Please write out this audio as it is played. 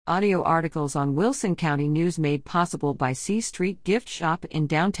Audio articles on Wilson County News made possible by C Street Gift Shop in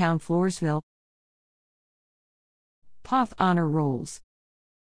downtown Floresville. POTH Honor Rolls.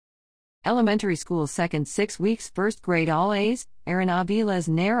 Elementary School Second 6 Weeks First Grade All A's, Aaron Aviles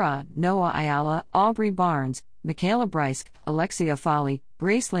Nera, Noah Ayala, Aubrey Barnes, Michaela Bryce, Alexia Folly,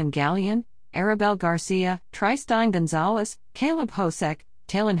 Gracelyn Gallion, Arabelle Garcia, Tristan Gonzalez, Caleb Hosek,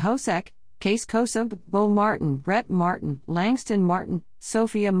 Talon Hosek, Case Kosub, Bo Martin, Brett Martin, Langston Martin,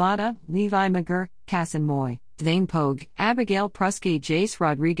 Sophia Mata, Levi McGurr, Casson Moy, Dane Pogue, Abigail Prusky, Jace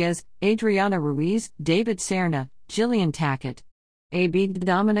Rodriguez, Adriana Ruiz, David Serna, Jillian Tackett, A.B.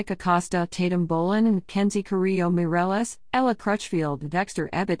 Dominic Acosta, Tatum Bolin and Kenzie Carrillo Mireles, Ella Crutchfield, Dexter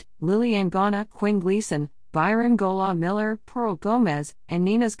Ebbett, Lillian Gana, Quinn Gleason, Byron Gola Miller, Pearl Gomez, and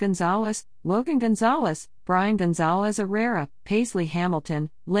Ninas Gonzalez, Logan Gonzalez, Brian Gonzalez Herrera, Paisley Hamilton,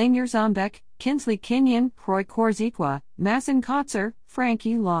 Lanier Zombeck, Kinsley Kenyon, Croy Korziqua, Masson Kotzer,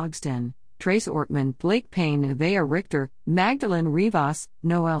 Frankie Logsden, Trace Ortman, Blake Payne, Nevaeh Richter, Magdalene Rivas,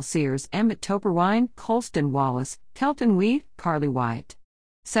 Noel Sears, Emmett Toperwine, Colston Wallace, Kelton Weed, Carly Wyatt.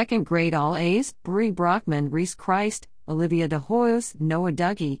 Second grade All A's, Bree Brockman, Reese Christ, Olivia De Hoyos, Noah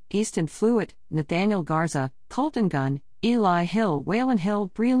Dougie, Easton Fluitt, Nathaniel Garza, Colton Gunn, Eli Hill, Waylon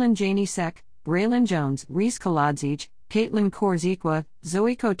Hill, Breland Janie Seck, Braylon Jones, Reese Kaladzic, Caitlin Korziqua,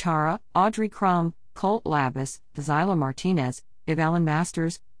 Zoe Kotara, Audrey Crum, Colt Labus, Zyla Martinez, Evelyn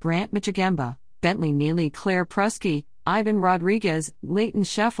Masters, Brant Michigemba, Bentley Neely, Claire Prusky, Ivan Rodriguez, Leighton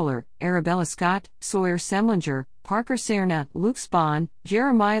Scheffler, Arabella Scott, Sawyer Semlinger, Parker Serna, Luke Spahn,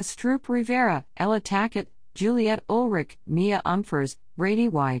 Jeremiah Stroop Rivera, Ella Tackett, Juliette Ulrich, Mia Umfers, Brady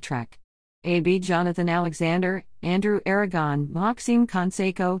Wytrek. A.B. Jonathan Alexander, Andrew Aragon, Maxime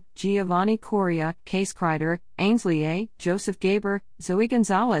Canseco, Giovanni Coria, Case Kreider, Ainsley A., Joseph Gaber, Zoe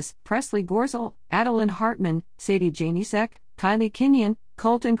Gonzalez, Presley Gorzel, Adeline Hartman, Sadie Janisek, Kylie Kenyon,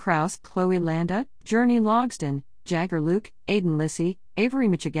 Colton Kraus, Chloe Landa, Journey Logsden, Jagger Luke, Aiden Lissy, Avery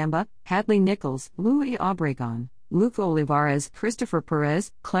Michigemba, Hadley Nichols, Louis Obregon, Luke Olivares, Christopher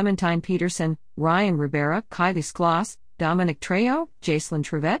Perez, Clementine Peterson, Ryan Rivera, Kylie Skloss, Dominic Trejo, Jacelyn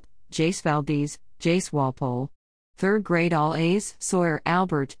Trevette, Jace Valdez, Jace Walpole. Third grade All A's, Sawyer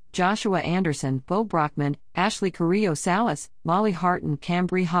Albert, Joshua Anderson, Bo Brockman, Ashley Carrillo Salas, Molly Harton,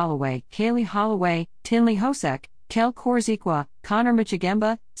 Cambry Holloway, Kaylee Holloway, Tinley Hosek, Kel Korziqua, Connor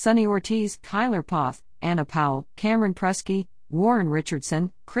Michigemba, Sonny Ortiz, Kyler Poth, Anna Powell, Cameron Prusky, Warren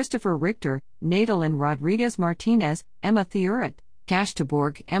Richardson, Christopher Richter, Nadalyn Rodriguez Martinez, Emma Theuret, Cash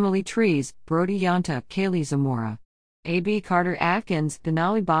Taborg, Emily Trees, Brody Yonta, Kaylee Zamora. A.B. Carter Atkins,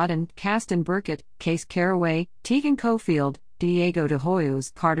 Denali Bodden, Caston Burkett, Case Caraway, Tegan Cofield, Diego De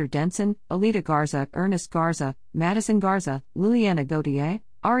Hoyos, Carter Denson, Alita Garza, Ernest Garza, Madison Garza, Liliana Gautier,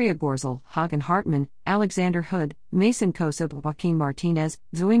 Aria Gorzel, Hagen Hartman, Alexander Hood, Mason Kosub, Joaquin Martinez,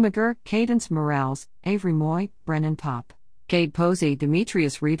 Zoe McGurr, Cadence Morales, Avery Moy, Brennan Pop, Cade Posey,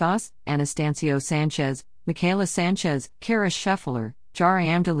 Demetrius Rivas, Anastacio Sanchez, Michaela Sanchez, Kara Scheffler, Jara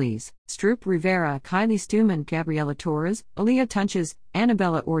Amdelis, Stroop Rivera, Kylie Stuman, Gabriela Torres, Aaliyah Tunches,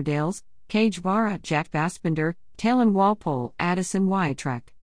 Annabella Ordales, Cage Vara, Jack Baspender, Talon Walpole, Addison Wytrek.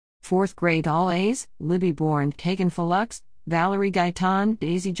 Fourth grade All A's, Libby Bourne, Kagan Falux, Valerie Gaitan,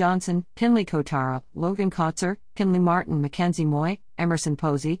 Daisy Johnson, Kinley Kotara, Logan Kotzer, Kinley Martin, Mackenzie Moy, Emerson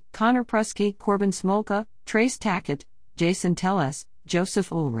Posey, Connor Prusky, Corbin Smolka, Trace Tackett, Jason Telles,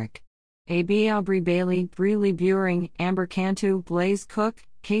 Joseph Ulrich. A.B. Aubrey Bailey, Breely Buring, Amber Cantu, Blaze Cook,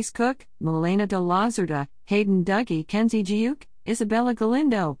 Case Cook, Milena de Lazarda, Hayden Dougie, Kenzie Giuk, Isabella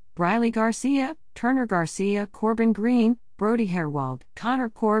Galindo, Briley Garcia, Turner Garcia, Corbin Green, Brody Herwald, Connor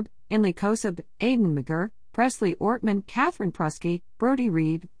Korb, Inley Kosub, Aiden McGurr, Presley Ortman, Catherine Prusky, Brody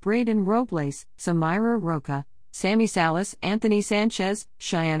Reed, Braden Robles, Samira Roca, Sammy Salas, Anthony Sanchez,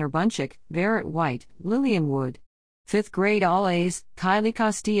 Cheyenne Urbunchik, Barrett White, Lillian Wood. Fifth grade All A's, Kylie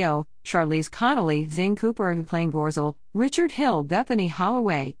Castillo, Charlize Connolly, Zane Cooper and Plain Gorzel, Richard Hill, Bethany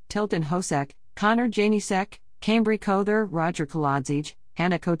Holloway, Tilton Hosek, Connor Janisek, Cambry Kother, Roger Kaladzic,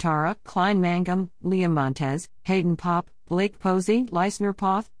 Hannah Kotara, Klein Mangum, Liam Montez, Hayden Pop, Blake Posey, Leisner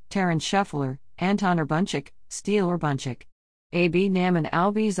Poth, Terrence Scheffler, Anton Urbunchik, Steele Urbunchik. A.B. Naman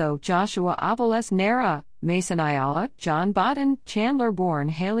Alvizo, Joshua Avales Nera, Mason Ayala, John Bodden, Chandler Bourne,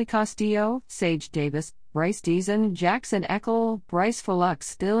 Haley Castillo, Sage Davis, Bryce Deason, Jackson Eckel, Bryce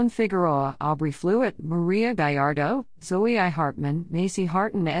Falux, Dylan Figueroa, Aubrey Fluitt, Maria Gallardo, Zoe I. Hartman, Macy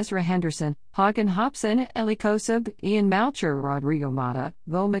Harton, Ezra Henderson, Hagen Hobson, Ellie Kosub, Ian Malcher, Rodrigo Mata,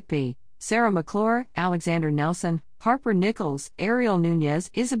 Bo McBee, Sarah McClure, Alexander Nelson, Harper Nichols, Ariel Nunez,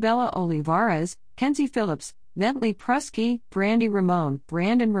 Isabella Olivares, Kenzie Phillips, Bentley Prusky, Brandy Ramon,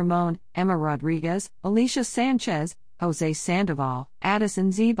 Brandon Ramon, Emma Rodriguez, Alicia Sanchez, Jose Sandoval,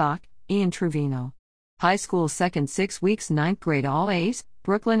 Addison Zebach, Ian Trevino. High school second 6 weeks 9th grade all A's,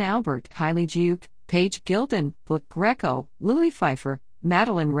 Brooklyn Albert, Kylie Giuk, Paige Gilden, Brooke Greco, Lily Pfeiffer,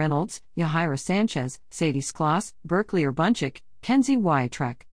 Madeline Reynolds, Yahira Sanchez, Sadie Skloss, Berkeley Urbunchik, Kenzie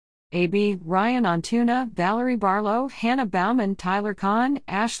Wyatrek. AB, Ryan Antuna, Valerie Barlow, Hannah Bauman, Tyler Kahn,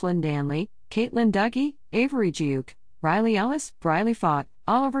 Ashlyn Danley, Caitlin Dougie, Avery Giuk, Riley Ellis, Briley Fott,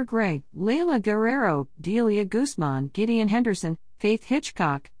 Oliver Gray, Leila Guerrero, Delia Guzman, Gideon Henderson, Faith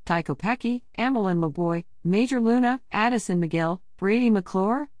Hitchcock, Tycho Pecky, Amelin LeBoy, Major Luna, Addison McGill, Brady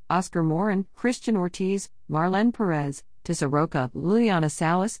McClure, Oscar Morin, Christian Ortiz, Marlene Perez, Tessa Roca, Liliana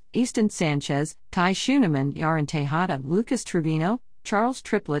Salas, Easton Sanchez, Ty Schuneman, Yaron Tejada, Lucas Trevino, Charles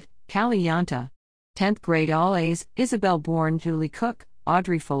Triplett, Callie Yanta. 10th grade all A's, Isabel Bourne, Julie Cook,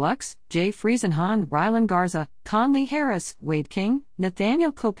 Audrey Felux, Jay Friesenhan, Rylan Garza, Conley Harris, Wade King,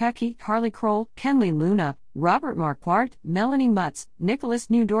 Nathaniel Kopecki, Harley Kroll, Kenley Luna, Robert Marquardt, Melanie Mutz, Nicholas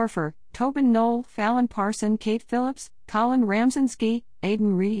Newdorfer, Tobin Knoll, Fallon Parson, Kate Phillips, Colin Ramzinski,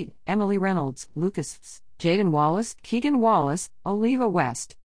 Aiden Reed, Emily Reynolds, Lucas, Jaden Wallace, Keegan Wallace, Oliva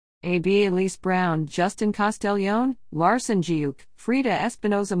West. AB Elise Brown, Justin Castellón, Larson Giuk, Frida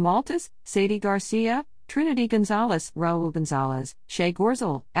Espinoza Maltas, Sadie Garcia, Trinity Gonzalez, Raul Gonzalez, Shay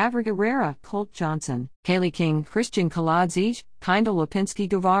Gorzel, Avra Guerrera, Colt Johnson, Kaylee King, Christian Kaladzic, Kindle Lipinski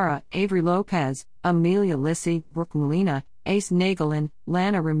Guevara, Avery Lopez, Amelia Lissi, Brooke Molina, Ace Nagelin,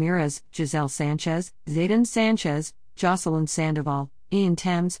 Lana Ramirez, Giselle Sanchez, Zayden Sanchez, Jocelyn Sandoval, Ian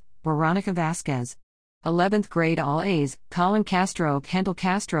Thames, Veronica Vasquez. 11th grade all A's, Colin Castro, Kendall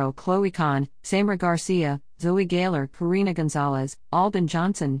Castro, Chloe Kahn, Samra Garcia, Zoe Gaylor, Karina Gonzalez, Alden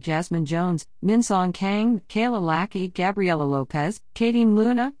Johnson, Jasmine Jones, Minsong Kang, Kayla Lackey, Gabriela Lopez, Kadeen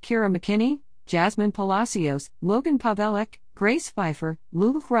Luna, Kira McKinney, Jasmine Palacios, Logan Pavelek, Grace Pfeiffer,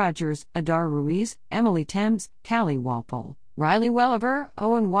 Luke Rogers, Adar Ruiz, Emily Thames, Callie Walpole, Riley Welliver,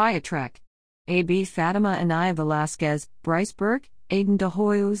 Owen Wyatrek. AB Fatima Anaya Velasquez, Bryce Burke, Aiden De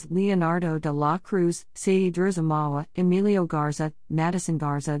Hoyos, Leonardo de la Cruz, Sadie Durzamawa, Emilio Garza, Madison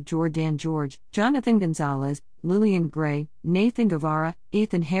Garza, Jordan George, Jonathan Gonzalez, Lillian Gray, Nathan Guevara,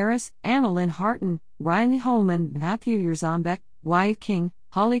 Ethan Harris, Annalyn Harton, Riley Holman, Matthew Yerzombek, Wyatt King,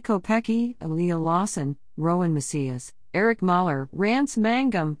 Holly Kopecki, Aaliyah Lawson, Rowan Macias, Eric Mahler, Rance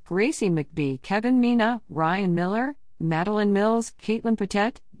Mangum, Gracie McBee, Kevin Mina, Ryan Miller, Madeline Mills, Caitlin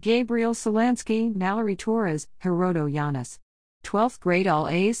Patet, Gabriel Solansky, Mallory Torres, Herodo Yanis. 12th grade all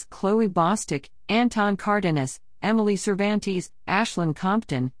A's, Chloe Bostic, Anton Cardenas, Emily Cervantes, Ashlyn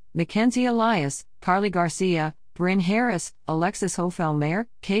Compton, Mackenzie Elias, Carly Garcia, Bryn Harris, Alexis Hofelmayer,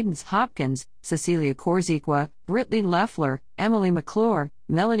 Cadence Hopkins, Cecilia Korziqua, Brittany Leffler, Emily McClure,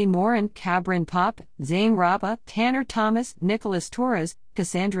 Melody Morin, Cabrin Pop, Zane Raba, Tanner Thomas, Nicholas Torres,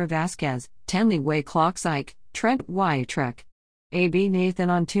 Cassandra Vasquez, Tenley Way Clocksyke, Trent Wyatrek. AB Nathan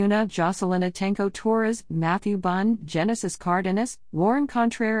Antuna, Jocelyn Atenco Torres, Matthew Bunn, Genesis Cardenas, Lauren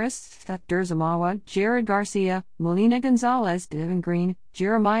Contreras, Seth Durzamawa, Jared Garcia, Melina Gonzalez, Devin Green,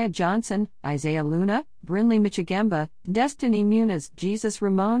 Jeremiah Johnson, Isaiah Luna, Brinley Michigemba, Destiny Muniz, Jesus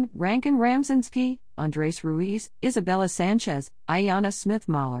Ramon, Rankin Ramzinski, Andres Ruiz, Isabella Sanchez, Ayana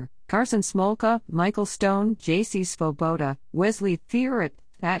Smith-Mahler, Carson Smolka, Michael Stone, J.C. Svoboda, Wesley Theoret,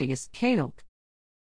 Thaddeus Kadilk.